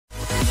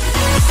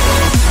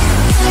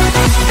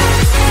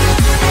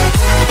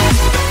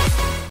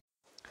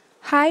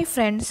Hi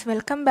friends,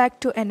 welcome back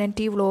to NNT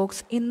Vlogs.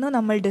 ഇന്ന്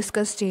നമ്മൾ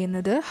discuss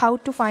ചെയ്യുന്നത് how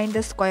to find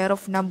the square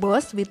of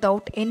numbers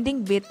without ending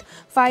with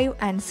 5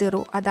 and 0.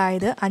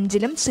 അതായത്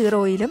 5ലും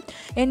 0യിലും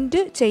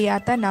end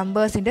ചെയ്യാത്ത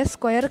നമ്പേഴ്സിൻ്റെ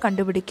square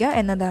കണ്ടുപിടിക്കുക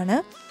എന്നതാണ്.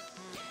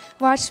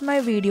 Watch my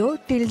video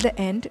till the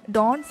end.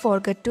 Don't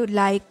forget to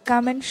like,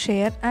 comment,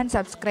 share and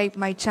subscribe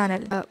my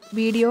channel.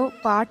 Video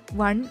part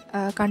 1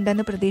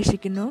 കണ്ടെന്ന്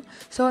പ്രതീക്ഷിക്കുന്നു.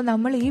 So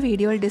നമ്മൾ ഈ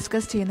വീഡിയോയിൽ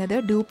discuss ചെയ്യുന്നത്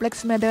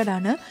ഡ്യൂപ്ലെക്സ്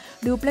മെത്തേഡാണ്.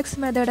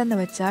 ഡ്യൂപ്ലെക്സ് മെത്തേഡ് എന്ന്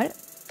വെച്ചാൽ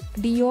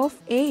d of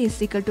a is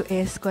equal to a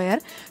square,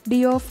 d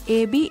of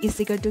ab is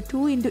equal to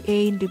 2 into a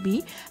into b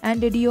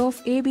and d of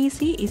abc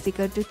is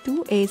equal to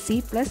 2ac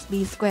plus b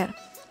square.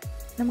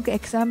 നമുക്ക്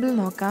example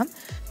നോക്കാം.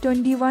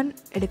 21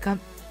 എടുക്കാം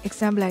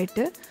example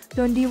ആയിട്ട്.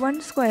 21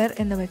 square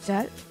എന്ന്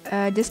വെച്ചാൽ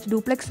just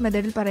duplex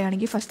മെത്തേഡിൽ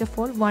പറയുകയാണെങ്കിൽ first of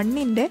all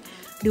 1ൻ്റെ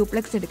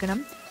duplex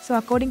എടുക്കണം. So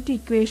according to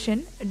equation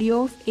d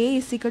of a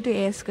is equal to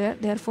a square,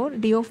 therefore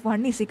d of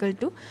 1 is equal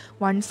to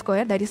 1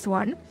 square, that is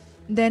 1.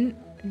 Then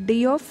d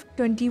of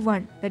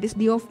 21, that is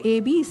d of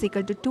ab is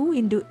equal to 2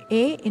 into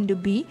a into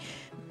b.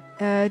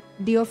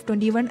 d of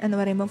 21 എന്ന്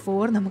പറയുമ്പോൾ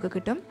 4 നമുക്ക്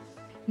കിട്ടും.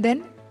 Then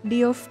d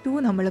of 2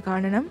 നമ്മൾ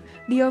കാണണം.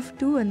 d of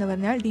 2 എന്ന്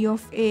പറഞ്ഞാൽ d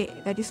of a,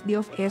 that is d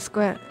of a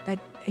square,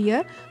 that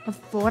here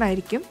 4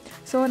 ആയിരിക്കും.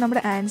 So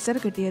നമ്മുടെ ആൻസർ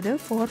കിട്ടിയത്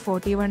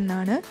 441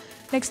 ആണ്.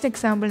 നെക്സ്റ്റ്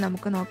എക്സാമ്പിൾ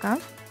നമുക്ക് നോക്കാം.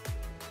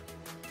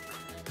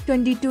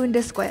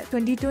 22ൻ്റെ സ്ക്വയർ.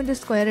 22ൻ്റെ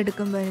സ്ക്വയർ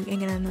എടുക്കുമ്പോൾ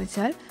എങ്ങനെയാണെന്ന്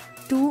വെച്ചാൽ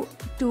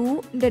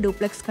 2ൻ്റെ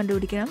ഡ്യൂപ്ലെക്സ്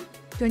കണ്ടുപിടിക്കണം,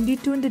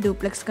 22ൻ്റെ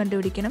ഡ്യൂപ്ലെക്സ്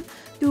കണ്ടുപിടിക്കണം,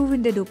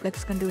 2ൻ്റെ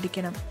ഡ്യൂപ്ലെക്സ്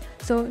കണ്ടുപിടിക്കണം.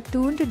 സോ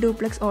 2ൻ്റെ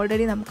ഡ്യൂപ്ലെക്സ്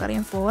ഓൾറെഡി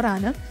നമുക്കറിയാം 4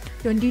 ആണ്.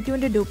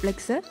 22ൻ്റെ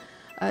duplex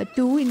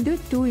 2 into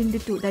 2 into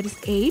 2, that is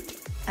 8,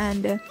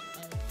 and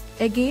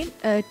again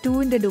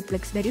 2ൻ്റെ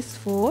duplex, that is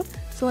 4.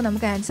 So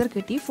നമുക്ക് ആൻസർ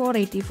കിട്ടി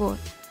 484.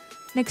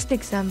 Next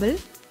example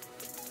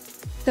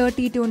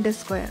 32ൻ്റെ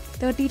square.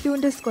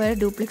 32ൻ്റെ square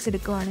duplex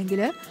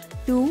എടുക്കുകയാണെങ്കിൽ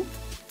 2,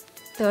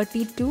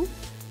 32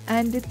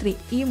 ആൻഡ് 3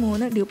 ഈ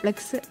 3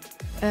 ഡ്യൂപ്ലെക്സ്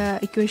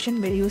ഇക്വേഷൻ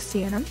യൂസ്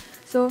ചെയ്യണം.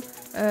 So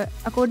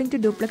according to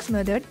duplex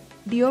method,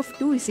 d of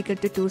 2 is equal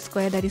to 2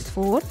 square, that is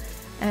 4,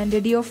 and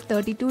d of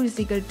 32 is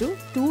equal to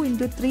 2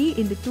 into 3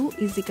 into 2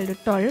 is equal to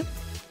 12.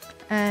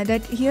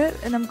 That here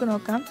നമുക്ക്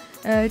നോക്കാം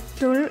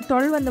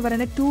 12 എന്ന്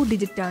പറയുന്നത് 2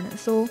 digit ആണ്.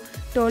 So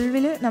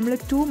 12ൽ നമ്മൾ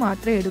 2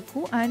 മാത്രമേ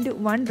എടുക്കൂ and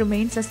 1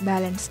 remains as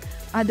balance.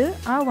 അത്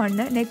ആ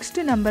 1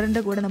 നെക്സ്റ്റ്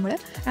നമ്പറിൻ്റെ കൂടെ നമ്മൾ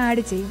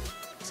ആഡ് ചെയ്യും.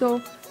 So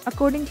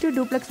according to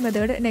duplex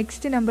method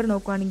next number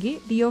നോക്കുകയാണെങ്കിൽ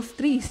d of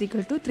 3 is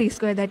equal to 3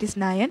 square, that is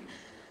 9.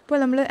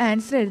 ഇപ്പോൾ നമ്മൾ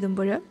ആൻസർ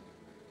എഴുതുമ്പോൾ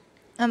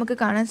നമുക്ക്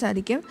കാണാൻ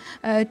സാധിക്കും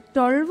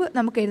 12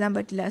 നമുക്ക് എഴുതാൻ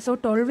പറ്റില്ല. സോ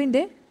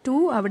 12ൻ്റെ 2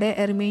 അവിടെ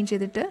റിമെയിൻ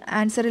ചെയ്തിട്ട്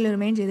ആൻസറിൽ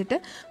റിമെയിൻ ചെയ്തിട്ട്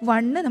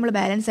 1 നമ്മൾ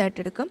ബാലൻസ് ആയിട്ട്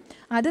എടുക്കും.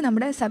 അത്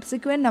നമ്മുടെ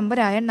സബ്സിക്വൻറ്റ്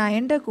നമ്പറായ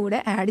 9ൻ്റെ കൂടെ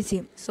ആഡ്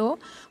ചെയ്യും. സോ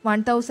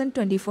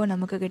 1024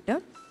 നമുക്ക് കിട്ടും.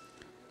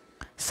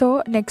 So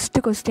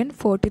next question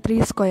 43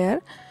 square.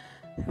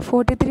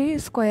 43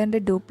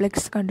 സ്ക്വയറിൻ്റെ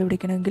duplex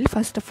കണ്ടുപിടിക്കണമെങ്കിൽ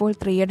first of all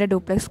 3യുടെ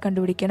duplex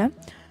കണ്ടുപിടിക്കണം,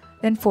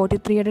 then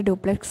 43യുടെ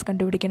ഡ്യൂപ്ലെക്സ്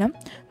കണ്ടുപിടിക്കണം,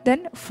 then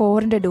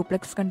 4ൻ്റെ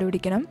ഡ്യൂപ്ലെക്സ്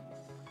കണ്ടുപിടിക്കണം.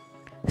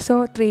 So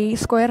 3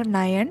 square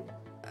 9,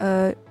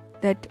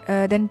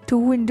 then 2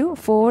 into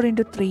 4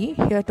 into 3,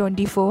 here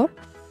 24.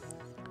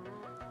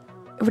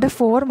 ഇവിടെ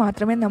 4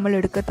 മാത്രമേ നമ്മൾ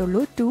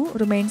എടുക്കത്തുള്ളൂ. 2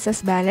 remains as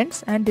balance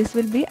and this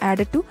will be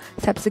added to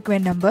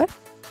subsequent number.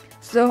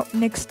 So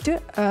next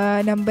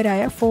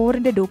നമ്പറായ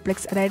 4ൻ്റെ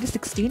duplex അതായത്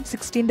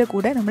 16ൻ്റെ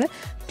കൂടെ നമ്മൾ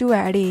 2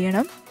 ആഡ്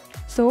ചെയ്യണം.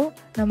 സോ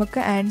നമുക്ക്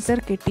ആൻസർ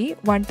കിട്ടി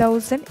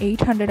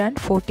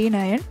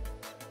 1849.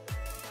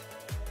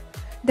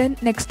 ദെൻ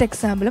നെക്സ്റ്റ്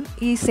എക്സാമ്പിളും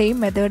ഈ സെയിം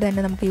മെത്തേഡ്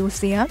തന്നെ നമുക്ക് യൂസ്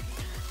ചെയ്യാം.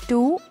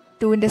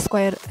 2ൻ്റെ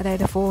സ്ക്വയർ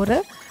അതായത്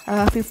 4,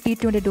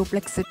 52ൻ്റെ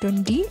duplex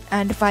 20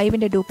 and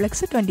 5ൻ്റെ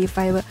duplex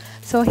 25.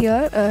 So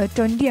here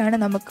 20 ആണ്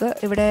നമുക്ക്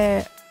ഇവിടെ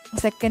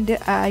സെക്കൻഡ്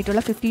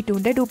ആയിട്ടുള്ള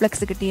 52ൻ്റെ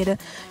ഡ്യൂപ്ലെക്സ് കിട്ടിയത്.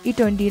 ഈ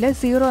 20ൽ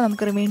 0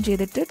 നമുക്ക് റിമെയിൻ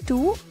ചെയ്തിട്ട് 2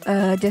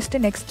 ജസ്റ്റ്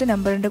നെക്സ്റ്റ്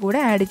നമ്പറിൻ്റെ കൂടെ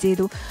ആഡ്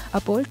ചെയ്തു.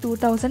 അപ്പോൾ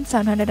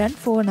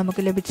 2704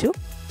 നമുക്ക് ലഭിച്ചു.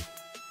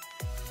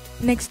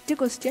 Next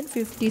question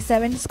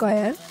 57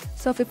 square.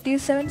 So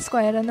 57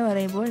 square എന്ന്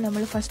പറയുമ്പോൾ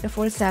നമ്മൾ ഫസ്റ്റ് ഓഫ്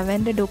ഓൾ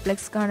 7ൻ്റെ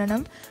ഡ്യൂപ്ലെക്സ്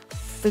കാണണം,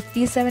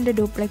 57ൻ്റെ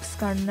ഡ്യൂപ്ലെക്സ്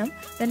കാണണം,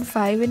 ദെൻ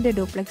 5ൻ്റെ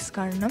ഡ്യൂപ്ലെക്സ്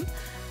കാണണം.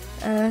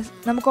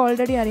 നമുക്ക്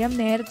ഓൾറെഡി അറിയാം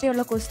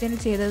നേരത്തെയുള്ള ക്വസ്റ്റ്യൻ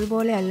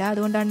ചെയ്തതുപോലെ അല്ല,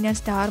 അതുകൊണ്ടാണ് ഞാൻ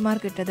സ്റ്റാർ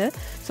മാർക്ക് ഇട്ടത്.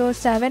 സോ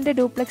 7ൻ്റെ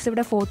ഡ്യൂപ്ലെക്സ്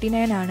ഇവിടെ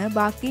 49 ആണ്.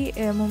 ബാക്കി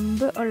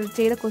മുമ്പ്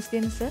ചെയ്ത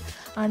ക്വസ്റ്റ്യൻസ്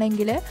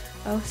ആണെങ്കിൽ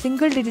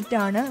സിംഗിൾ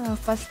ഡിജിറ്റാണ്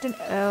ഫസ്റ്റ്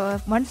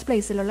 1s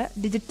പ്ലേസിലുള്ള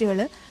ഡിജിറ്റുകൾ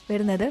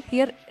വരുന്നത്.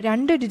 ഹിയർ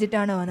 2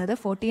 ഡിജിറ്റാണ് വന്നത്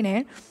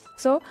 49.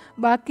 സോ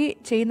ബാക്കി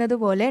ചെയ്യുന്നത്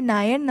പോലെ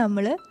 9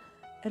 നമ്മൾ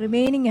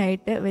റിമൈനിങ്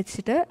ആയിട്ട്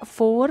വെച്ചിട്ട്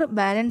 4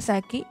 ബാലൻസ്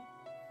ആക്കി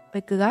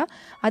വെക്കുക.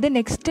 അത്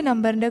നെക്സ്റ്റ്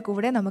നമ്പറിൻ്റെ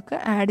കൂടെ നമുക്ക്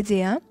ആഡ്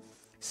ചെയ്യാം.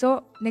 സോ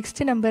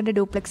നെക്സ്റ്റ് നമ്പറിൻ്റെ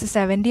ഡ്യൂപ്ലെക്സ്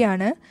 70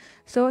 ആണ്.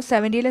 സോ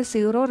 70ൽ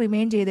 0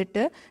 റിമെയിൻ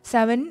ചെയ്തിട്ട്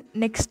 7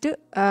 നെക്സ്റ്റ്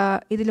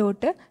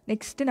ഇതിലോട്ട്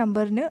നെക്സ്റ്റ്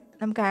നമ്പറിന്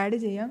നമുക്ക് ആഡ്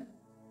ചെയ്യാം.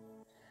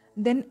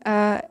 ദെൻ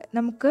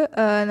നമുക്ക്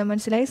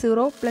മനസ്സിലായി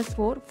 0 +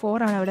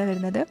 4 ആണ് അവിടെ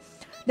വരുന്നത്.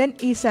 ദെൻ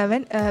ഈ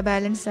 7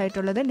 ബാലൻസ്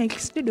ആയിട്ടുള്ളത്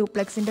നെക്സ്റ്റ്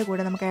ഡ്യൂപ്ലെക്സിൻ്റെ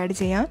കൂടെ നമുക്ക് ആഡ്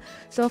ചെയ്യാം.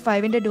 സോ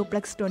 5ൻ്റെ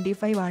ഡ്യൂപ്ലെക്സ്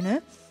 25 ആണ്.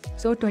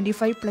 സോ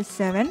 25 +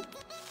 7,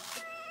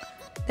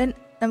 ദെൻ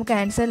നമുക്ക്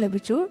ആൻസർ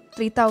ലഭിച്ചു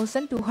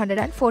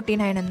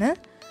 3249 എന്ന്.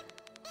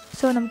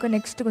 സോ നമുക്ക്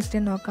നെക്സ്റ്റ്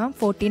ക്വസ്റ്റ്യൻ നോക്കാം.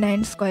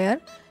 49 സ്ക്വയർ.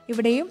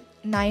 ഇവിടെയും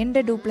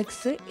 9ൻ്റെ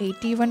ഡ്യൂപ്ലെക്സ്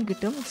 81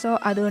 കിട്ടും. സോ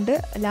അതുകൊണ്ട്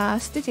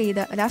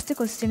ലാസ്റ്റ്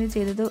ക്വസ്റ്റ്യൻ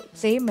ചെയ്തത്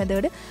സെയിം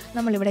മെത്തേഡ്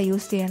നമ്മളിവിടെ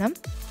യൂസ് ചെയ്യണം.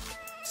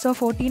 സോ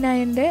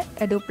 49ൻ്റെ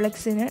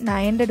ഡ്യൂപ്ലെക്സിന്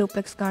 9ൻ്റെ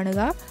ഡ്യൂപ്ലെക്സ് കാണുക,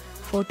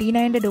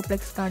 49ൻ്റെ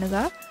ഡ്യൂപ്ലെക്സ് കാണുക,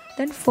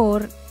 ദെൻ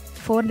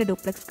 4ൻ്റെ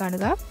ഡ്യൂപ്ലെക്സ്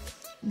കാണുക,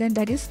 then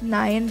that is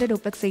 9ൻ്റെ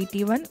duplex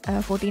 81,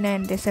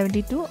 49ൻ്റെ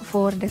 72,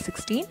 4ൻ്റെ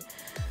 16.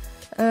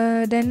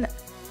 Then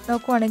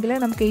നോക്കുവാണെങ്കിൽ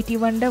നമുക്ക്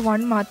 81ൻ്റെ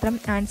 1 മാത്രം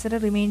ആൻസർ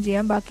റിമെയിൻ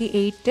ചെയ്യാം. ബാക്കി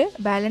 8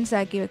 ബാലൻസ്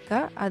ആക്കി വെക്കുക.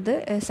 അത്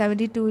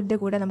 72ൻ്റെ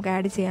കൂടെ നമുക്ക്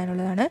ആഡ്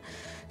ചെയ്യാനുള്ളതാണ്.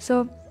 സോ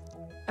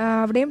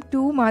അവിടെയും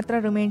 2 മാത്രം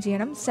റിമെയിൻ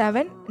ചെയ്യണം.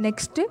 7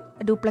 നെക്സ്റ്റ്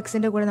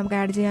ഡ്യൂപ്ലെക്സിൻ്റെ കൂടെ നമുക്ക്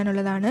ആഡ്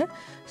ചെയ്യാനുള്ളതാണ്.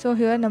 സോ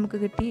ഹിയർ നമുക്ക്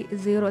കിട്ടി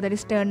 0, ദാറ്റ്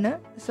ഈസ് 10.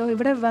 സോ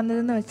ഇവിടെ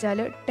വന്നതെന്ന് വെച്ചാൽ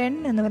 10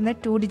 എന്ന് പറഞ്ഞാൽ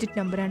 2 ഡിജിറ്റ്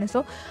നമ്പറാണ്. സോ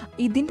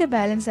ഇതിൻ്റെ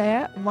ബാലൻസ് ആയ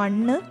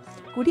 1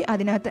 കൂടി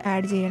അതിനകത്ത്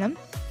ആഡ് ചെയ്യണം.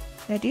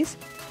 ദാറ്റ് ഈസ്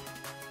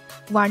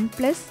 1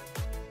 +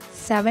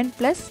 7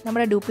 +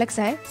 നമ്മുടെ ഡ്യൂപ്ലെക്സ്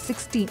ആയ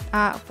 16,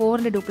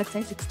 4ൻ്റെ ഡ്യൂപ്ലെക്സ്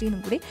ആയ 16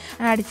 കൂടി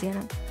ആഡ്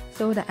ചെയ്യണം.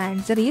 So the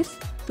answer is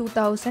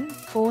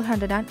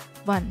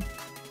 2401.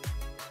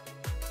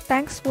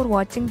 Thanks for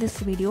watching this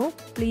video.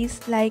 Please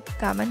like,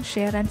 comment,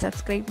 share and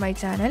subscribe my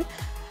channel.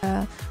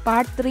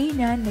 Part 3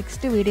 ഞാൻ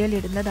നെക്സ്റ്റ് വീഡിയോയിൽ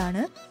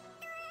ഇടുന്നതാണ്.